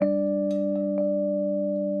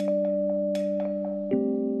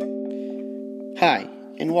Hi,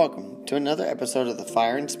 and welcome to another episode of the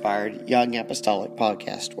Fire-Inspired Young Apostolic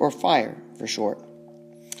Podcast, or FIRE for short.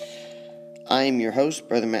 I am your host,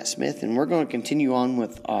 Brother Matt Smith, and we're going to continue on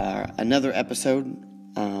with another episode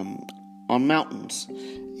on mountains.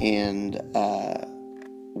 And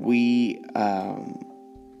we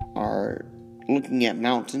are looking at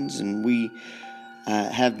mountains, and we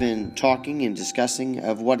have been talking and discussing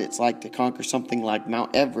of what it's like to conquer something like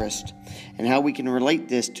Mount Everest and how we can relate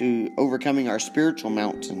this to overcoming our spiritual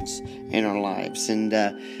mountains in our lives. And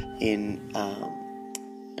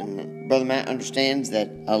Brother Matt understands that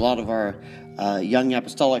a lot of our young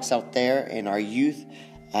apostolics out there and our youth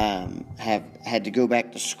have had to go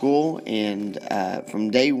back to school, and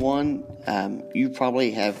from day one, you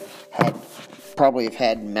probably have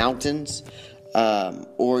had mountains.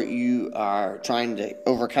 Or you are trying to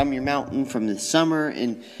overcome your mountain from the summer,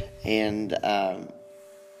 and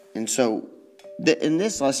so in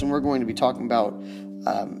this lesson we're going to be talking about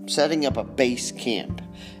setting up a base camp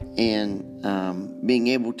and being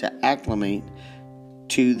able to acclimate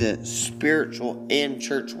to the spiritual and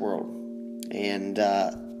church world. And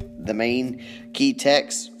the main key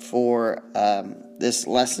text for this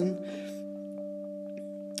lesson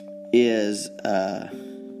is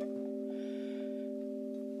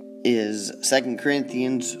 2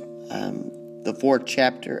 Corinthians, the 4th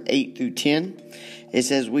chapter, 8 through 10. It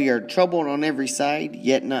says, "We are troubled on every side,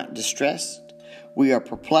 yet not distressed. We are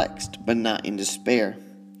perplexed, but not in despair.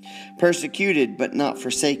 Persecuted, but not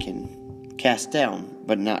forsaken. Cast down,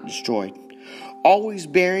 but not destroyed. Always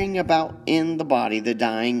bearing about in the body the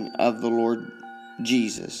dying of the Lord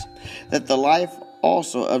Jesus, that the life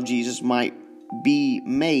also of Jesus might be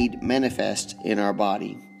made manifest in our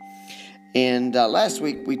body." And last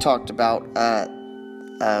week we talked about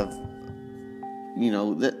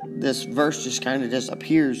this verse just kind of just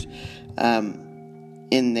appears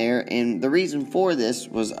in there, and the reason for this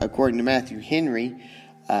was according to Matthew Henry,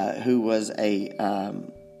 who was a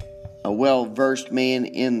well-versed man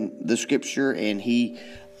in the Scripture, and he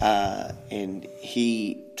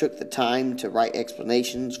took the time to write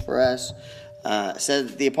explanations for us. Said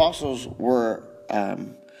that the apostles were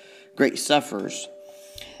great sufferers,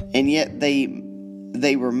 and yet they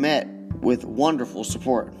were met with wonderful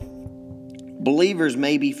support. Believers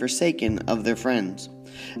may be forsaken of their friends,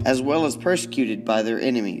 as well as persecuted by their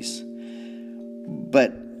enemies,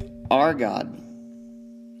 but our God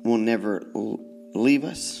will never leave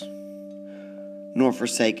us nor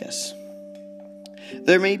forsake us.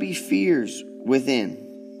 There may be fears within,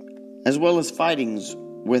 as well as fightings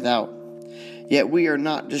without, yet we are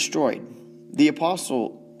not destroyed. The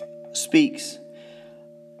apostle speaks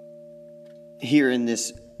here in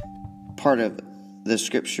this part of the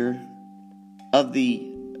Scripture of the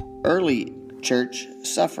early church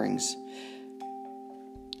sufferings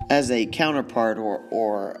as a counterpart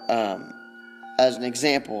or as an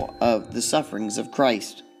example of the sufferings of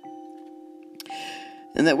Christ.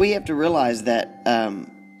 And that we have to realize that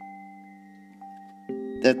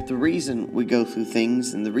that the reason we go through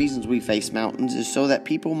things and the reasons we face mountains is so that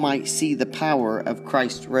people might see the power of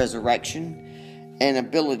Christ's resurrection and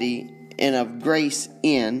ability and of grace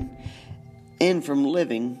in and from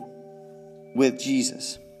living with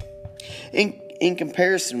Jesus. In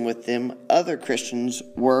comparison with them, other Christians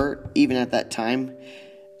were, even at that time,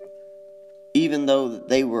 even though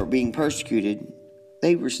they were being persecuted,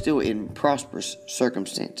 they were still in prosperous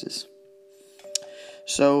circumstances.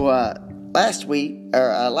 So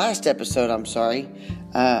last episode,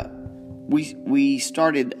 we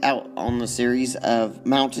started out on the series of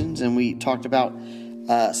mountains, and we talked about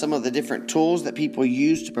some of the different tools that people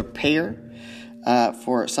use to prepare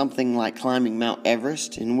for something like climbing Mount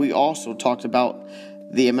Everest. And we also talked about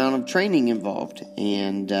the amount of training involved,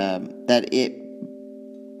 and that it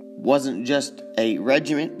wasn't just a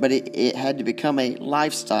regiment, but it had to become a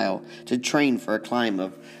lifestyle to train for a climb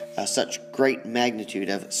of such great magnitude,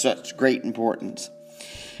 of such great importance.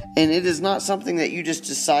 And it is not something that you just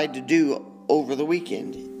decide to do over the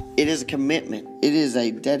weekend. It is a commitment. It is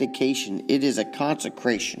a dedication. It is a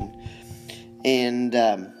consecration. And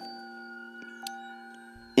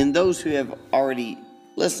those who have already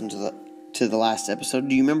listened to the last episode,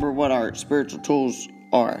 do you remember what our spiritual tools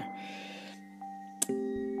are?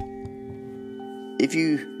 If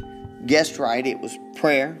you guessed right, it was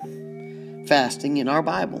prayer, fasting, and our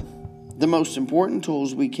Bible. The most important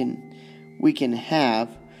tools we can have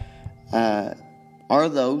are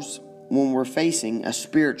those when we're facing a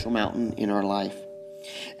spiritual mountain in our life.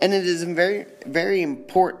 And it is very, very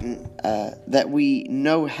important that we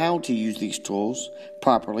know how to use these tools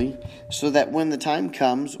properly, so that when the time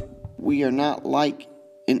comes, we are not like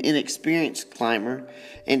an inexperienced climber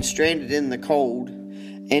and stranded in the cold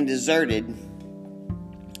and deserted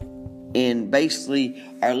and basically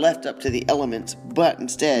are left up to the elements, but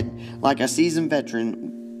instead, like a seasoned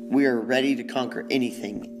veteran, we are ready to conquer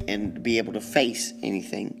anything and be able to face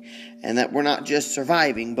anything. And that we're not just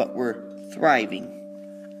surviving, but we're thriving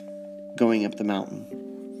going up the mountain.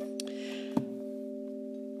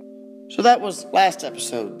 So that was last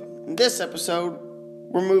episode. In this episode,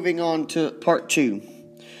 we're moving on to part 2.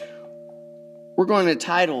 We're going to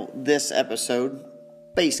title this episode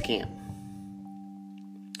Base Camp.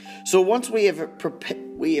 So once we have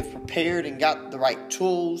prepared and got the right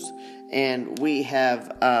tools, and we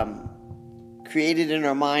have created in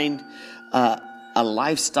our mind a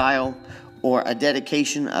lifestyle or a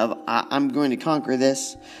dedication of I'm going to conquer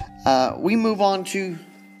this, we move on to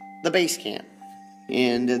the base camp.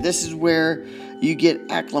 And this is where you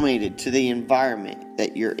get acclimated to the environment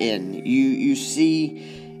that you're in. You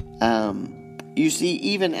see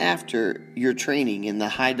even after your training in the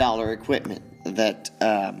high dollar equipment that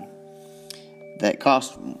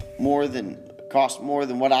cost more than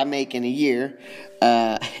what I make in a year.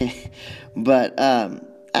 But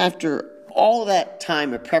after all that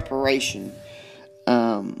time of preparation,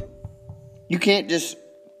 you can't just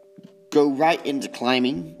go right into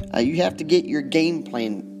climbing. You have to get your game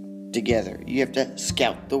plan together. You have to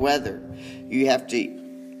scout the weather. You have to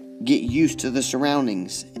get used to the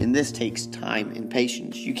surroundings. And this takes time and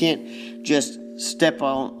patience. You can't just step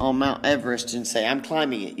on Mount Everest and say, I'm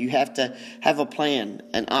climbing it. You have to have a plan,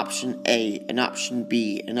 an option A, an option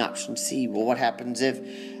B, an option C. Well, what happens if,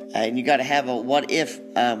 and you got to have a what if,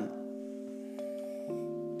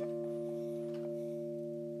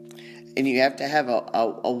 and you have to have a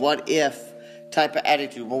what if type of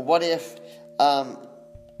attitude. Well, what if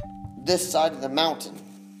this side of the mountain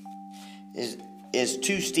is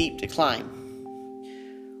too steep to climb?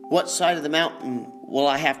 What side of the mountain will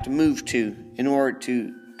I have to move to in order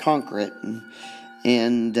to conquer it?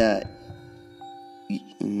 And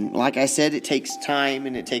like I said, it takes time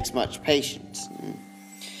and it takes much patience.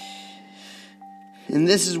 And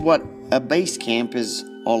this is what a base camp is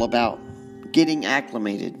all about, getting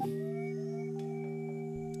acclimated.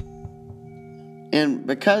 And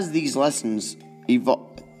because these lessons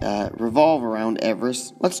revolve around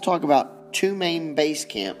Everest, let's talk about 2 main base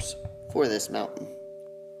camps for this mountain.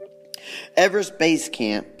 Everest Base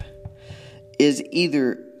Camp is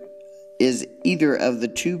either of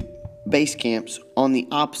the 2 base camps on the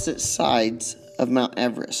opposite sides of Mount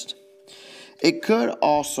Everest. It could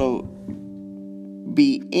also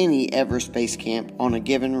be any Everest Base Camp on a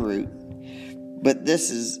given route, but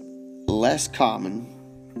this is less common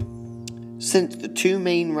since the 2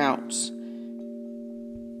 main routes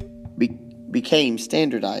became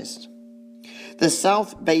standardized. The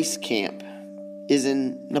South Base Camp is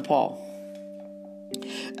in Nepal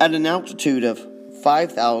at an altitude of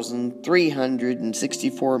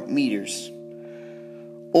 5,364 meters,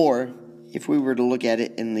 or if we were to look at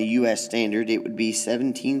it in the U.S. standard, it would be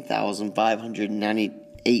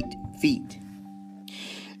 17,598 feet.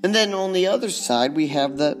 And then on the other side, we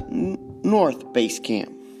have the North Base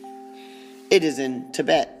Camp. It is in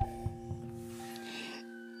Tibet,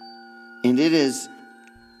 and it is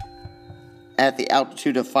at the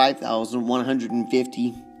altitude of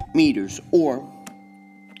 5,150 meters, or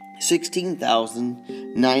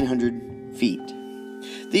 16,900 feet.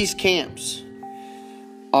 These camps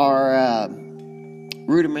are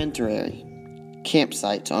rudimentary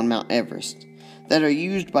campsites on Mount Everest that are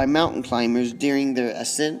used by mountain climbers during their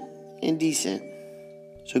ascent and descent.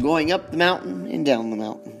 So going up the mountain and down the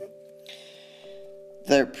mountain.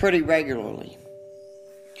 They're pretty regularly.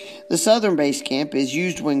 The southern base camp is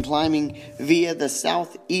used when climbing via the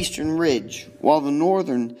southeastern ridge, while the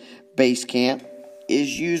northern base camp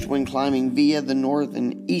is used when climbing via the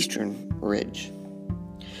northern eastern ridge.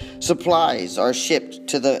 Supplies are shipped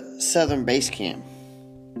to the southern base camp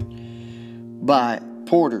by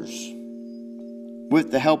porters with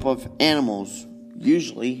the help of animals,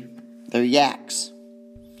 usually they're yaks.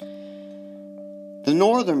 The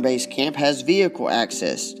northern base camp has vehicle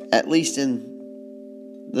access, at least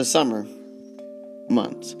in the summer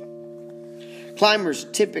months. Climbers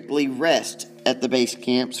typically rest at the base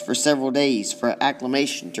camps for several days for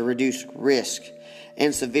acclimation to reduce risk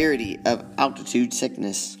and severity of altitude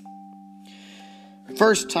sickness.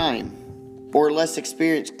 First time or less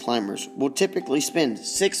experienced climbers will typically spend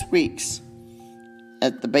 6 weeks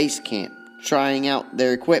at the base camp trying out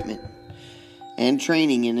their equipment and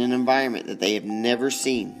training in an environment that they have never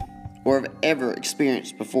seen or have ever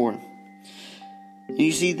experienced before. And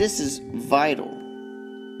you see, this is vital.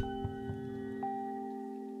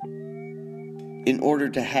 in order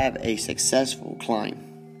to have a successful climb.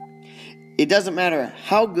 It doesn't matter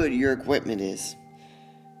how good your equipment is.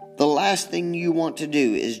 The last thing you want to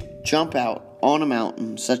do is jump out on a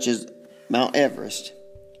mountain such as Mount Everest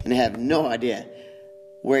and have no idea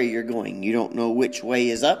where you're going. You don't know which way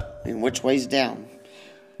is up and which way is down,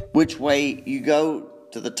 which way you go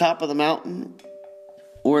to the top of the mountain,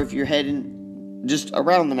 or if you're heading just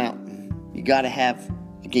around the mountain. You got to have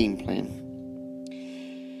a game plan.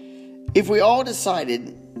 If we all decided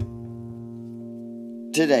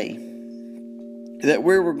today that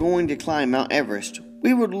we were going to climb Mount Everest,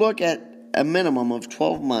 we would look at a minimum of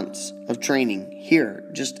 12 months of training here,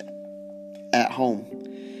 just at home.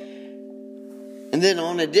 And then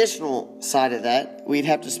on additional side of that, we'd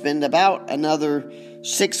have to spend about another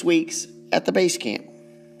 6 weeks at the base camp.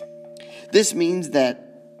 This means that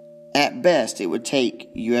at best it would take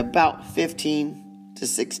you about 15 to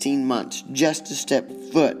 16 months just to step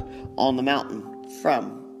foot on the mountain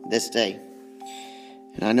from this day.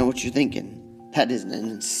 And I know what you're thinking. That is an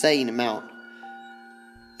insane amount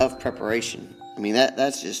of preparation. I mean,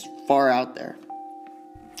 that's just far out there.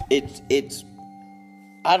 It's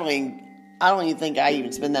I don't even think I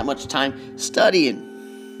even spend that much time studying.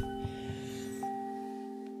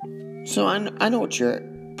 So I know what you're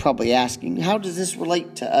probably asking. How does this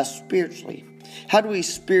relate to us spiritually? How do we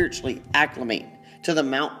spiritually acclimate to the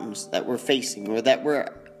mountains that we're facing, or that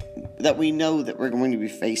we know that we're going to be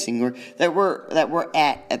facing, or that we're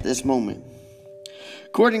at this moment?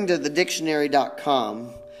 According to the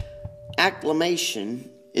dictionary.com, acclimation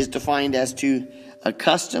is defined as to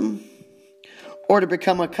accustom or to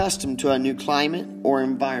become accustomed to a new climate or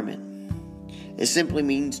environment. It simply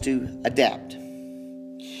means to adapt.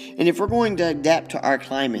 And if we're going to adapt to our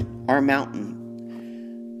climate, our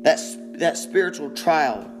mountain, that spiritual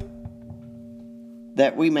trial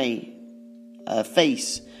that we may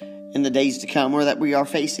face in the days to come, or that we are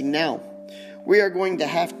facing now, we are going to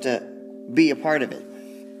have to be a part of it.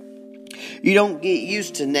 You don't get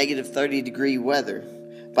used to negative 30-degree weather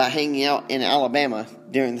by hanging out in Alabama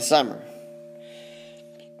during the summer.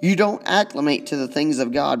 You don't acclimate to the things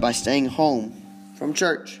of God by staying home from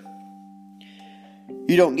church.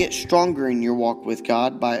 You don't get stronger in your walk with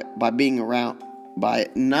God by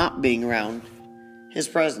not being around His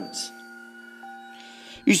presence.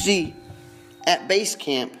 You see, at base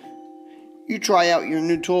camp, you try out your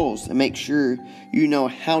new tools and make sure you know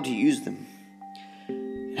how to use them.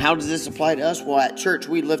 How does this apply to us? Well, at church,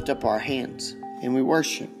 we lift up our hands and we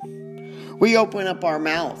worship. We open up our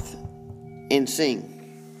mouth and sing.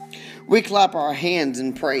 We clap our hands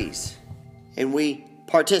in praise and we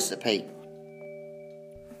participate.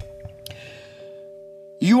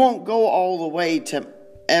 You won't go all the way to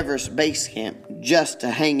Everest Base Camp just to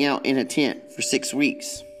hang out in a tent for 6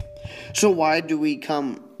 weeks. So why do we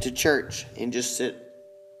come to church and just sit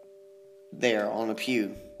there on a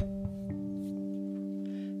pew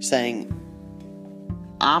saying,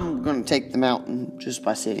 I'm going to take the mountain just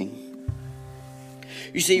by sitting?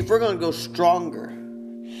 You see, if we're going to go stronger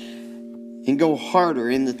and go harder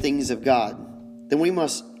in the things of God, then we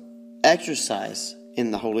must exercise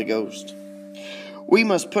in the Holy Ghost. We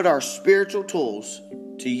must put our spiritual tools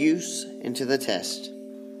to use and to the test.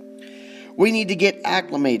 We need to get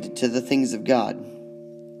acclimated to the things of God.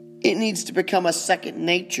 It needs to become a second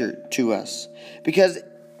nature to us, because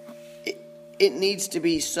it needs to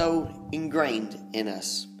be so ingrained in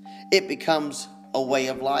us. It becomes a way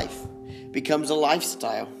of life. It becomes a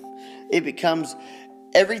lifestyle. It becomes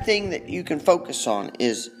everything that you can focus on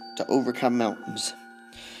is to overcome mountains.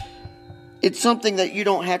 It's something that you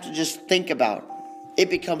don't have to just think about. It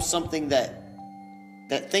becomes something that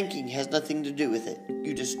thinking has nothing to do with it.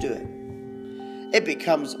 You just do it. It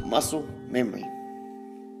becomes muscle memory.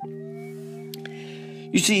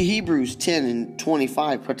 You see, Hebrews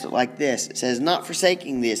 10:25 puts it like this. It says, not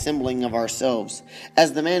forsaking the assembling of ourselves,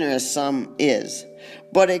 as the manner as some is,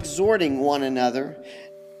 but exhorting one another,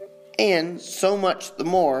 and so much the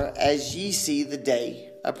more as ye see the day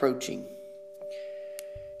approaching.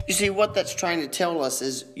 You see, what that's trying to tell us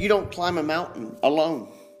is you don't climb a mountain alone.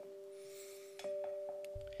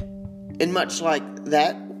 And much like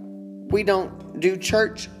that, we don't do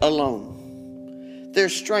church alone.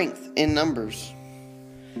 There's strength in numbers.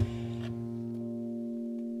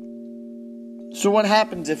 So what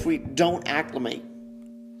happens if we don't acclimate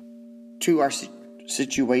to our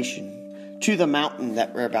situation, to the mountain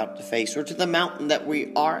that we're about to face, or to the mountain that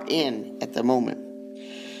we are in at the moment?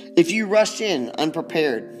 If you rush in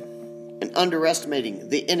unprepared and underestimating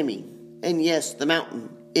the enemy, and yes, the mountain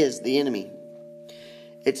is the enemy,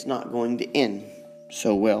 it's not going to end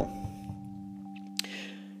so well.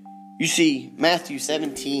 You see, Matthew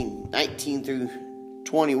 17:19 through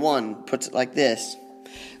 21 puts it like this.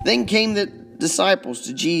 Then came the disciples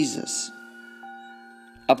to Jesus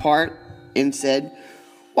apart and said,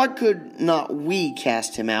 "Why could not we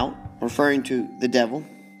cast him out?" Referring to the devil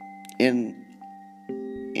in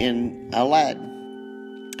a lad.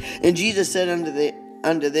 And Jesus said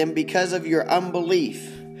unto them, "Because of your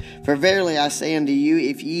unbelief. For verily I say unto you,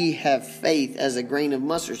 if ye have faith as a grain of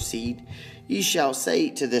mustard seed, ye shall say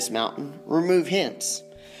to this mountain, Remove hence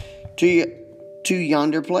to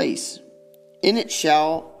yonder place, and it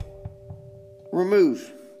shall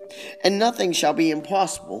remove, and nothing shall be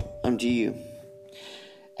impossible unto you."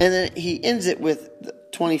 And then he ends it with the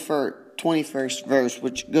 21st verse,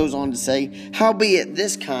 which goes on to say, "Howbeit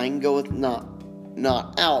this kind goeth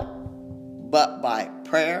not out, but by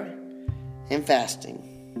prayer and fasting."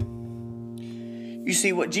 You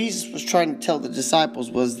see, what Jesus was trying to tell the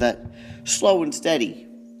disciples was that slow and steady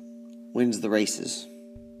wins the races.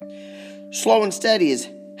 Slow and steady is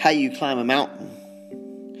how you climb a mountain.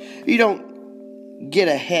 You don't get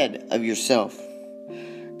ahead of yourself.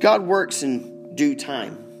 God works in due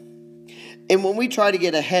time. And when we try to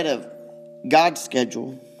get ahead of God's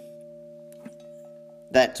schedule,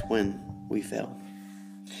 that's when we fail.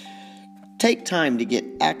 Take time to get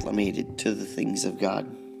acclimated to the things of God.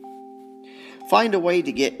 Find a way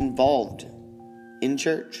to get involved in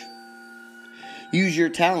church. Use your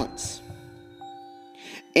talents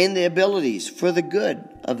and the abilities for the good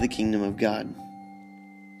of the kingdom of God.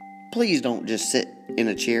 Please don't just sit in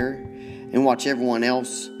a chair and watch everyone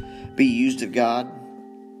else be used of God,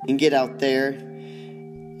 and get out there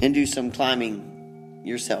and do some climbing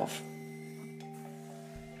yourself.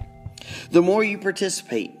 The more you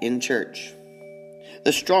participate in church,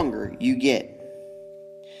 the stronger you get.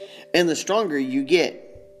 And the stronger you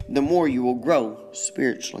get, the more you will grow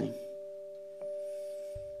spiritually.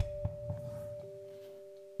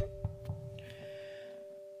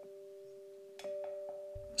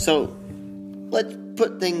 So, let's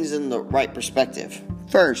put things in the right perspective.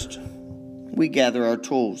 First, we gather our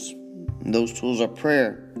tools. And those tools are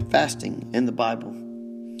prayer, fasting, and the Bible.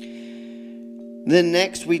 Then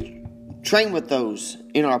next, we train with those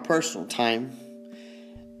in our personal time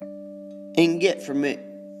and get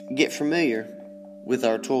familiar with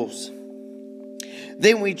our tools.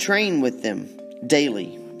 Then we train with them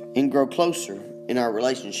daily and grow closer in our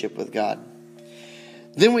relationship with God.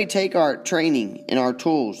 Then we take our training and our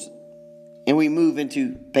tools and we move into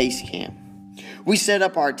base camp. We set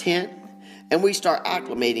up our tent and we start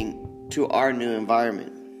acclimating to our new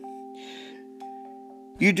environment.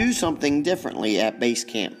 You do something differently at base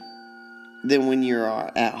camp than when you're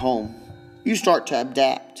at home. You start to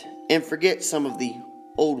adapt and forget some of the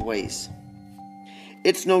old ways.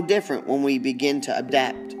 It's no different when we begin to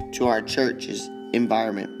adapt to our church's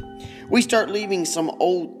environment. We start leaving some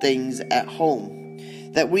old things at home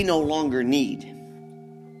that we no longer need.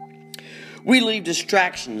 We leave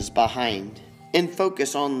distractions behind and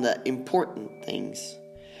focus on the important things.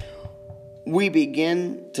 We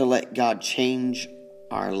begin to let God change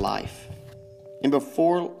our life. And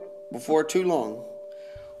before too long,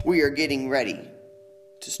 we are getting ready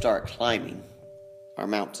to start climbing our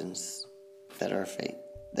mountains that are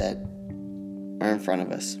in front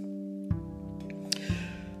of us.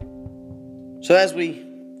 So as we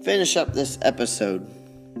finish up this episode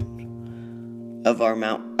of our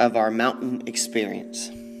mountain experience,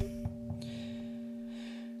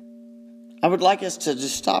 I would like us to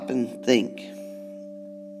just stop and think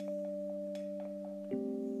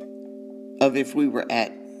of if we were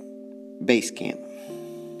at base camp.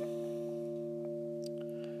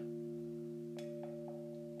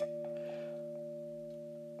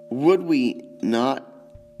 Would we not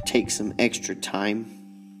take some extra time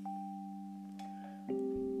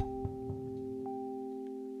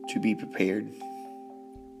to be prepared?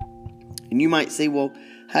 And you might say, well,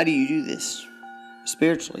 how do you do this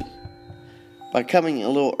spiritually? By coming a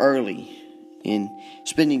little early and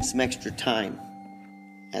spending some extra time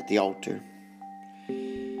at the altar.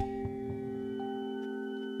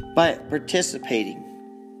 By participating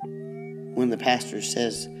when the pastor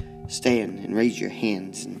says, stand and raise your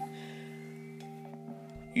hands, and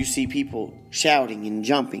you see people shouting and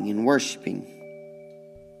jumping and worshiping.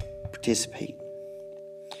 Participate.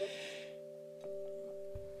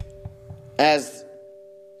 As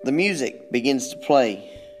the music begins to play,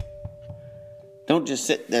 don't just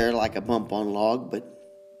sit there like a bump on log, but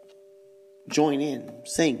join in,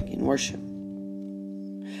 sing, and worship.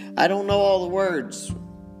 I don't know all the words.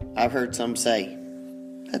 I've heard some say.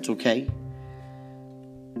 That's okay.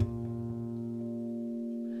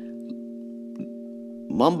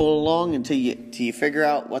 mumble along until you figure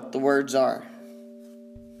out what the words are.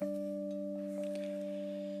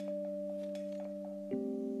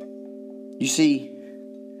 You see,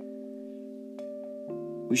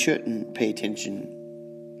 we shouldn't pay attention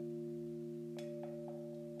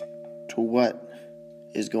to what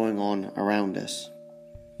is going on around us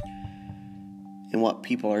and what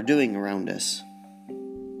people are doing around us,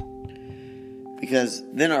 because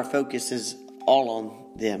then our focus is all on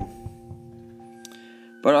them.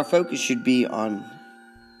 But our focus should be on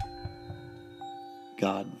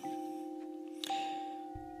God.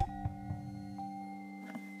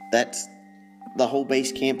 That's the whole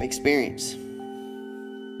base camp experience.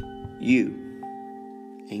 You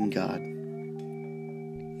and God.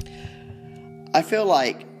 I feel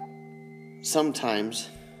like sometimes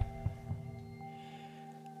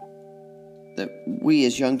that we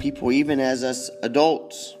as young people, even as us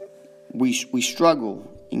adults, we struggle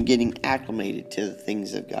in getting acclimated to the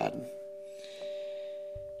things of God.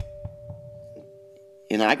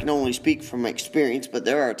 And I can only speak from experience, but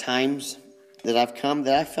there are times that I've come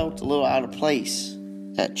that I felt a little out of place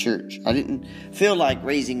at church. I didn't feel like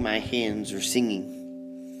raising my hands or singing.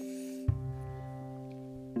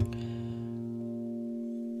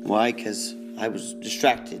 Why? Because I was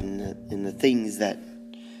distracted in the things that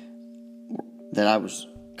I was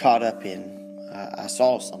caught up in. I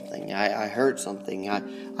saw something. I heard something.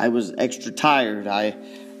 I was extra tired.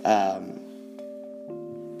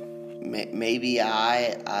 Maybe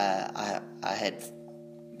I had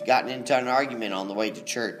gotten into an argument on the way to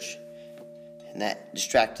church, and that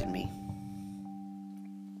distracted me.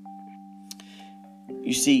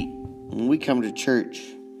 You see, when we come to church,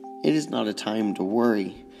 it is not a time to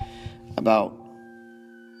worry about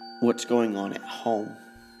what's going on at home,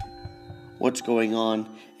 what's going on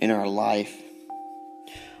in our life,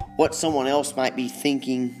 what someone else might be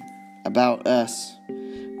thinking about us,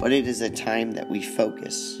 but it is a time that we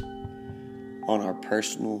focus on our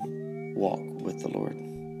personal walk with the Lord.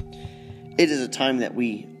 It is a time that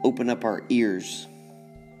we open up our ears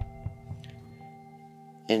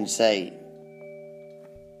and say,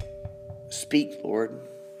 "Speak, Lord,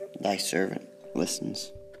 thy servant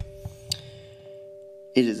listens."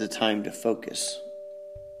 It is a time to focus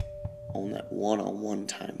on that one-on-one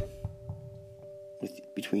time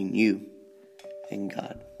between you and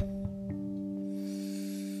God.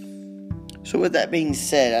 So with that being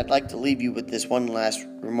said, I'd like to leave you with this one last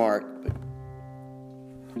remark.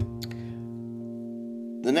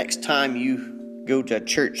 The next time you go to a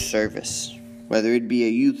church service, whether it be a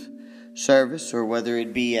youth service or whether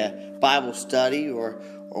it be a Bible study or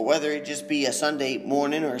whether it just be a Sunday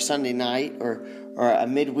morning or a Sunday night or a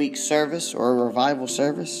midweek service or a revival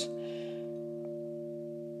service,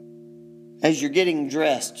 as you're getting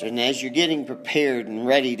dressed and as you're getting prepared and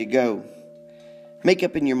ready to go, make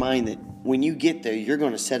up in your mind that when you get there, you're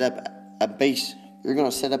going to set up a base. You're going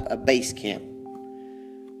to set up a base camp.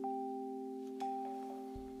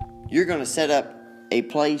 You're going to set up a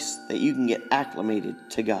place that you can get acclimated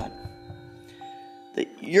to God. That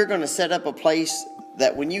you're going to set up a place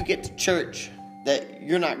that when you get to church, that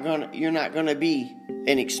you're not going to be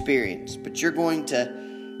inexperienced, but you're going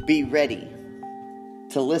to be ready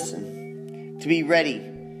to listen, to be ready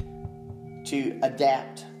to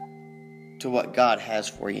adapt to what God has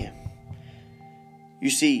for you. You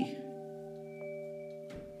see,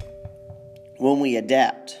 when we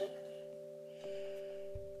adapt,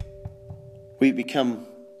 we become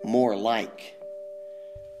more like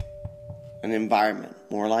an environment,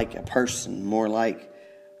 more like a person, more like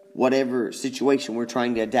whatever situation we're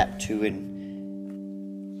trying to adapt to.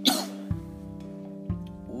 And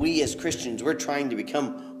we as Christians, we're trying to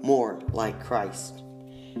become more like Christ.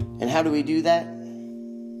 And how do we do that?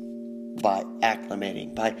 By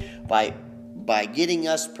acclimating, by getting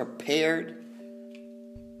us prepared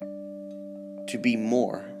to be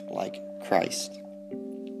more like Christ.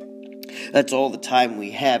 That's all the time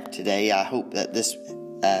we have today. I hope that this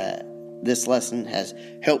lesson has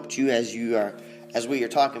helped you as we are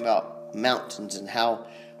talking about mountains and how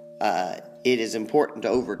it is important to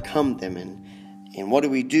overcome them, and what do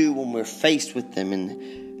we do when we're faced with them,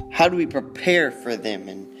 and how do we prepare for them.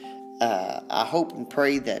 And I hope and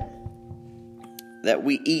pray that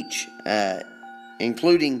we each,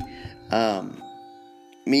 including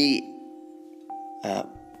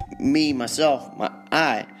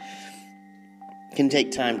I can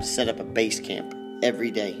take time to set up a base camp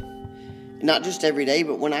every day. Not just every day,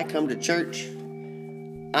 but when I come to church,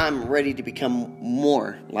 I'm ready to become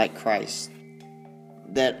more like Christ.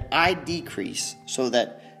 That I decrease so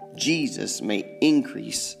that Jesus may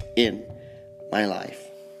increase in my life.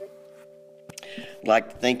 I'd like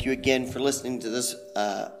to thank you again for listening to this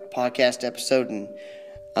podcast episode, and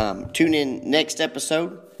tune in next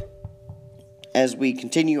episode as we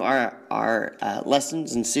continue our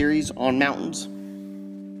lessons and series on mountains.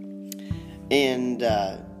 And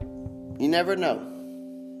you never know,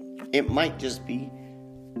 it might just be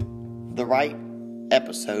the right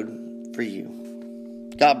episode for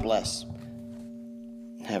you. God bless.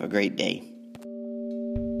 Have a great day.